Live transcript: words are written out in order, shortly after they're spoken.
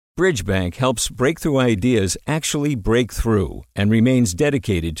Bridge Bank helps breakthrough ideas actually break through and remains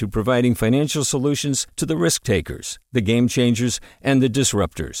dedicated to providing financial solutions to the risk takers, the game changers, and the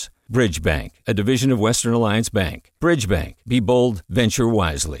disruptors. Bridge Bank, a division of Western Alliance Bank. Bridge Bank. Be bold, venture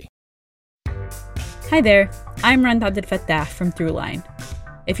wisely. Hi there, I'm Randa Abdel Fattah from Throughline.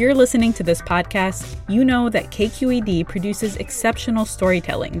 If you're listening to this podcast, you know that KQED produces exceptional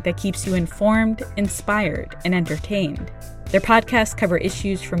storytelling that keeps you informed, inspired, and entertained. Their podcasts cover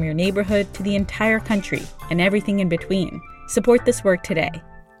issues from your neighborhood to the entire country and everything in between. Support this work today.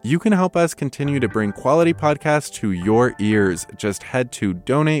 You can help us continue to bring quality podcasts to your ears. Just head to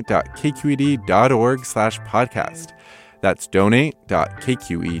donate.kqed.org/podcast. That's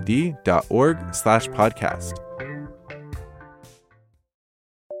donate.kqed.org/podcast.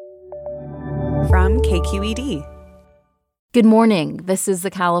 From KQED. Good morning. This is the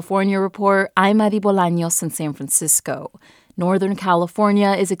California Report. I'm Adi Bolaños in San Francisco. Northern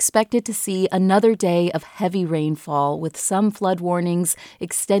California is expected to see another day of heavy rainfall with some flood warnings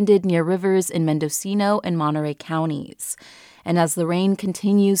extended near rivers in Mendocino and Monterey counties. And as the rain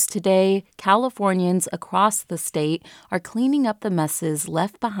continues today, Californians across the state are cleaning up the messes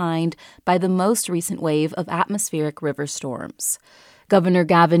left behind by the most recent wave of atmospheric river storms. Governor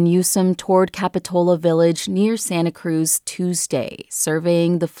Gavin Newsom toured Capitola Village near Santa Cruz Tuesday,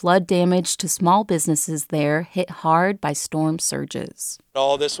 surveying the flood damage to small businesses there hit hard by storm surges.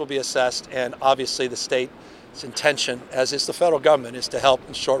 All this will be assessed, and obviously the state's intention, as is the federal government, is to help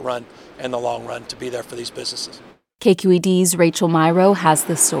in the short run and the long run to be there for these businesses. KQED's Rachael Myrow has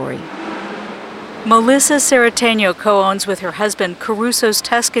the story. Melissa Serrateno co-owns with her husband Caruso's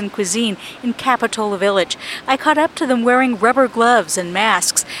Tuscan Cuisine in Capitola Village. I caught up to them wearing rubber gloves and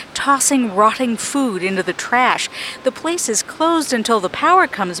masks, tossing rotting food into the trash. The place is closed until the power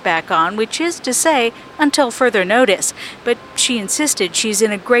comes back on, which is to say, until further notice. But she insisted she's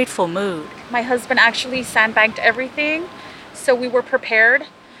in a grateful mood. My husband actually sandbagged everything, so we were prepared.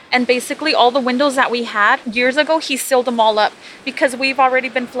 And basically all the windows that we had years ago, he sealed them all up because we've already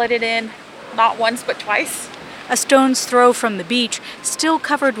been flooded in. Not once, but twice. A stone's throw from the beach, still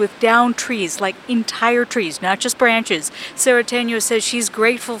covered with downed trees, like entire trees, not just branches. Serrateno says she's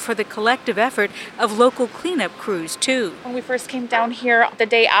grateful for the collective effort of local cleanup crews, too. When we first came down here, the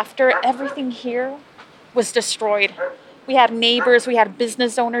day after, everything here was destroyed. We had neighbors, we had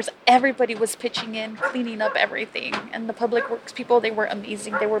business owners, everybody was pitching in, cleaning up everything. And the public works people, they were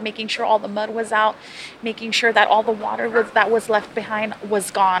amazing. They were making sure all the mud was out, making sure that all the water that was left behind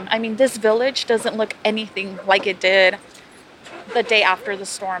was gone. I mean, this village doesn't look anything like it did the day after the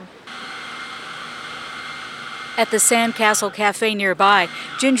storm. At the Sandcastle Cafe nearby,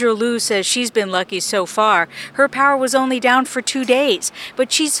 Ginger Lou says she's been lucky so far. Her power was only down for 2 days,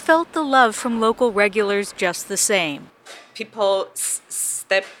 but she's felt the love from local regulars just the same. People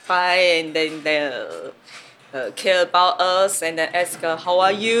step by and then they care about us and then ask, how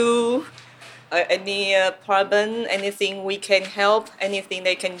are you? Any problem? Anything we can help? Anything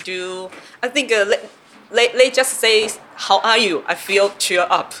they can do? I think they just say, how are you? I feel cheer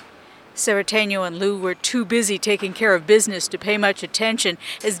up. Serrateno and Lou were too busy taking care of business to pay much attention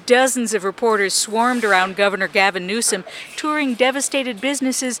as dozens of reporters swarmed around Governor Gavin Newsom, touring devastated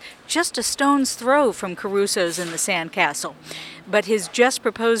businesses just a stone's throw from Caruso's in the Sandcastle. But his just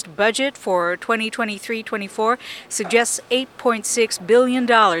proposed budget for 2023-24 suggests $8.6 billion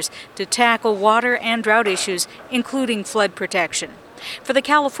to tackle water and drought issues, including flood protection. For the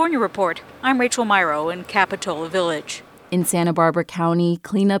California Report, I'm Rachael Myrow in Capitola Village. In Santa Barbara County,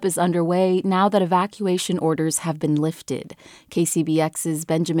 cleanup is underway now that evacuation orders have been lifted. KCBX's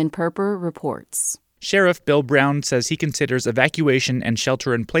Benjamin Purper reports. Sheriff Bill Brown says he considers evacuation and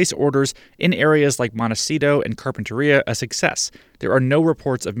shelter-in-place orders in areas like Montecito and Carpinteria a success. There are no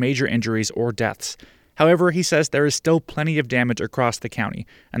reports of major injuries or deaths. However, he says there is still plenty of damage across the county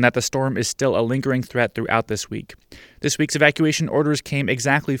and that the storm is still a lingering threat throughout this week. This week's evacuation orders came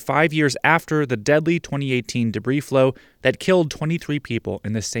exactly 5 years after the deadly 2018 debris flow that killed 23 people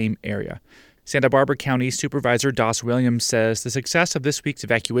in the same area. Santa Barbara County Supervisor Doss Williams says the success of this week's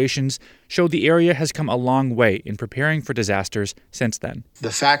evacuations showed the area has come a long way in preparing for disasters since then.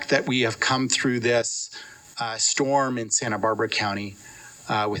 The fact that we have come through this storm in Santa Barbara County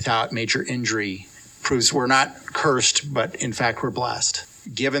without major injury proves we're not cursed, but in fact we're blessed.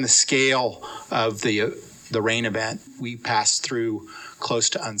 Given the scale of the rain event, we passed through close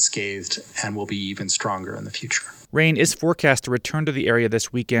to unscathed and will be even stronger in the future. Rain is forecast to return to the area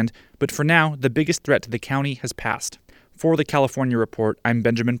this weekend, but for now, the biggest threat to the county has passed. For the California Report, I'm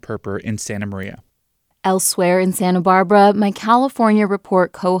Benjamin Purper in Santa Maria. Elsewhere in Santa Barbara, my California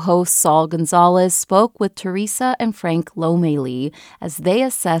Report co-host Saul Gonzalez spoke with Teresa and Frank Lomeley as they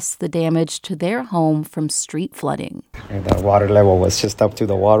assessed the damage to their home from street flooding. And the water level was just up to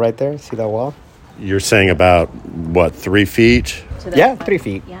the wall right there. See that wall? You're saying about, 3 feet? Yeah, 3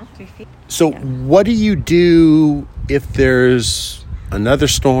 feet. Yeah, 3 feet. So what do you do if there's another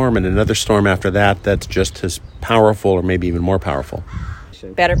storm and another storm after that that's just as powerful or maybe even more powerful?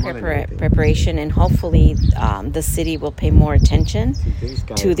 Better preparation, and hopefully the city will pay more attention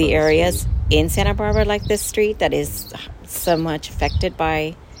to the areas in Santa Barbara like this street that is so much affected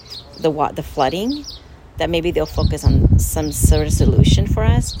by the flooding, that maybe they'll focus on some sort of solution for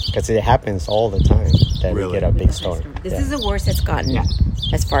us. Because it happens all the time that we get a big storm. This is the worst it's gotten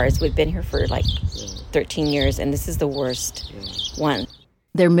as far as we've been here for 13 years, and this is the worst one.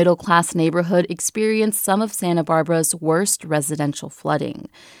 Their middle-class neighborhood experienced some of Santa Barbara's worst residential flooding.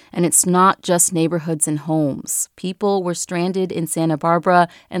 And it's not just neighborhoods and homes. People were stranded in Santa Barbara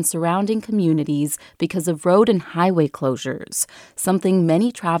and surrounding communities because of road and highway closures, something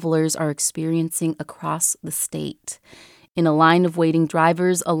many travelers are experiencing across the state. In a line of waiting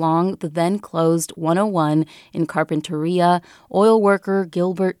drivers along the then-closed 101 in Carpinteria, oil worker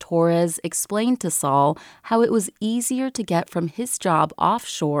Gilbert Torres explained to Saul how it was easier to get from his job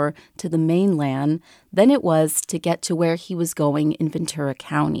offshore to the mainland than it was to get to where he was going in Ventura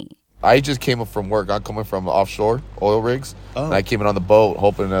County. I just came up from work. I'm coming from offshore oil rigs. Oh. And I came in on the boat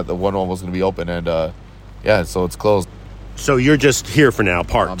hoping that the 101 was going to be open, and so it's closed. So you're just here for now,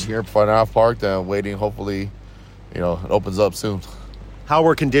 parked? I'm here for now, parked, and waiting, hopefully, it opens up soon. How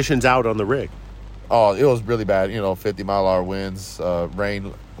were conditions out on the rig? Oh, it was really bad. 50-mile-an-hour winds,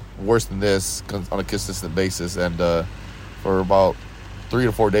 rain, worse than this on a consistent basis. And for about 3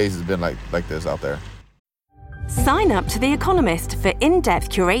 to 4 days, it's been like this out there. Sign up to The Economist for in-depth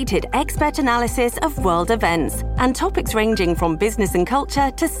curated expert analysis of world events and topics ranging from business and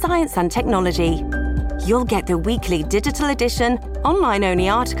culture to science and technology. You'll get the weekly digital edition, online-only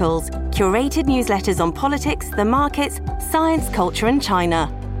articles, curated newsletters on politics, the markets, science, culture, and China,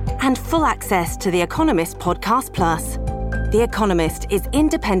 and full access to The Economist Podcast Plus. The Economist is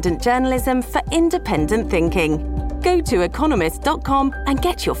independent journalism for independent thinking. Go to economist.com and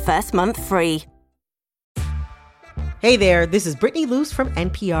get your first month free. Hey there, this is Brittany Luce from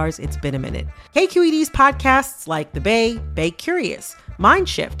NPR's It's Been a Minute. KQED's podcasts like The Bay Curious, Mind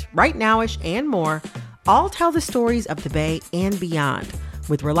Shift, Right Nowish, and more all tell the stories of the Bay and beyond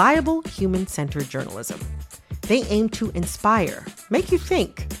with reliable, human-centered journalism. They aim to inspire, make you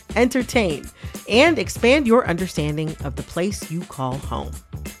think, entertain, and expand your understanding of the place you call home.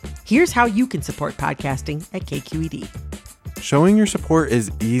 Here's how you can support podcasting at KQED. Showing your support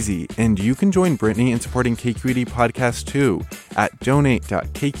is easy, and you can join Brittany in supporting KQED Podcast too at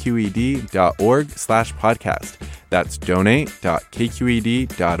donate.kqed.org/podcast. That's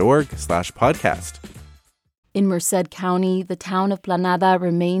donate.kqed.org/podcast. In Merced County, the town of Planada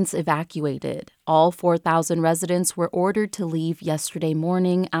remains evacuated. All 4,000 residents were ordered to leave yesterday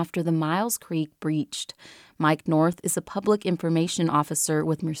morning after the Miles Creek breached. Mike North is a public information officer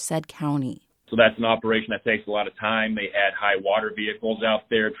with Merced County. So that's an operation that takes a lot of time. They had high water vehicles out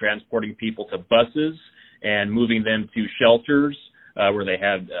there transporting people to buses and moving them to shelters where they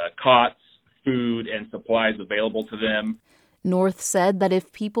had cots, food, and supplies available to them. North said that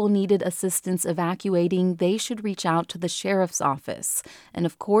if people needed assistance evacuating, they should reach out to the sheriff's office and,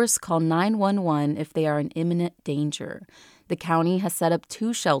 of course, call 911 if they are in imminent danger. The county has set up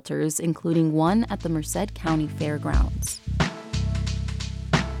 2 shelters, including one at the Merced County Fairgrounds.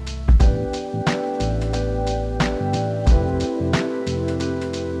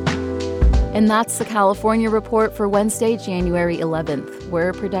 And that's the California Report for Wednesday, January 11th. We're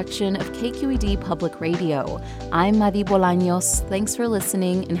a production of KQED Public Radio. I'm Madi Bolaños. Thanks for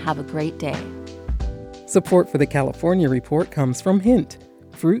listening and have a great day. Support for the California Report comes from Hint.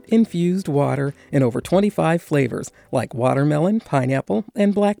 Fruit-infused water in over 25 flavors like watermelon, pineapple,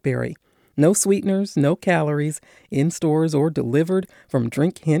 and blackberry. No sweeteners, no calories, in stores or delivered from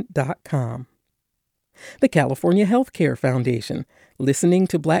drinkhint.com. The California Healthcare Foundation, Listening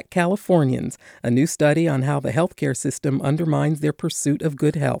to Black Californians, a new study on how the healthcare system undermines their pursuit of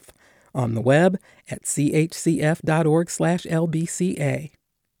good health. On the web at chcf.org/LBCA.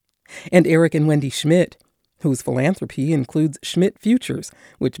 And Eric and Wendy Schmidt, whose philanthropy includes Schmidt Futures,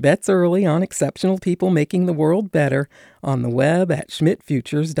 which bets early on exceptional people making the world better, on the web at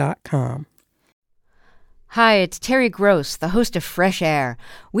schmidtfutures.com. Hi, it's Terry Gross, the host of Fresh Air.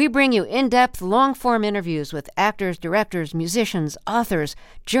 We bring you in-depth, long-form interviews with actors, directors, musicians, authors,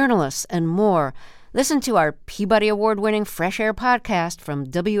 journalists, and more. Listen to our Peabody Award-winning Fresh Air podcast from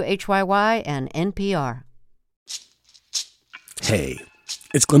WHYY and NPR. Hey,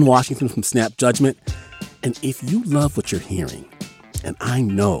 it's Glenn Washington from Snap Judgment. And if you love what you're hearing, and I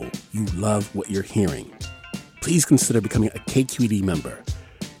know you love what you're hearing, please consider becoming a KQED member.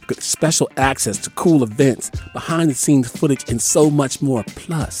 You get special access to cool events, behind-the-scenes footage, and so much more.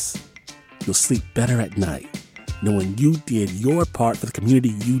 Plus, you'll sleep better at night knowing you did your part for the community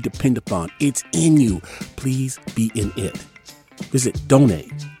you depend upon. It's in you. Please be in it. Visit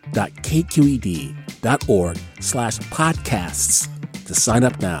donate.kqed.org/podcasts to sign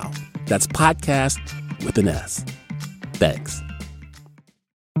up now. That's podcast with an S. Thanks.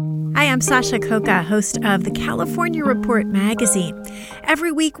 Hi, I'm Sasha Coca, host of the California Report magazine.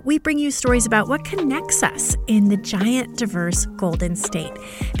 Every week, we bring you stories about what connects us in the giant, diverse Golden State.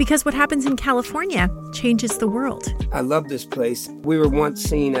 Because what happens in California changes the world. I love this place. We were once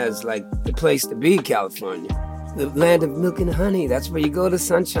seen as like the place to be, California. The land of milk and honey. That's where you go to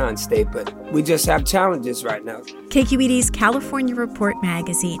Sunshine State. But we just have challenges right now. KQED's California Report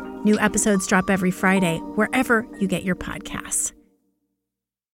magazine. New episodes drop every Friday, wherever you get your podcasts.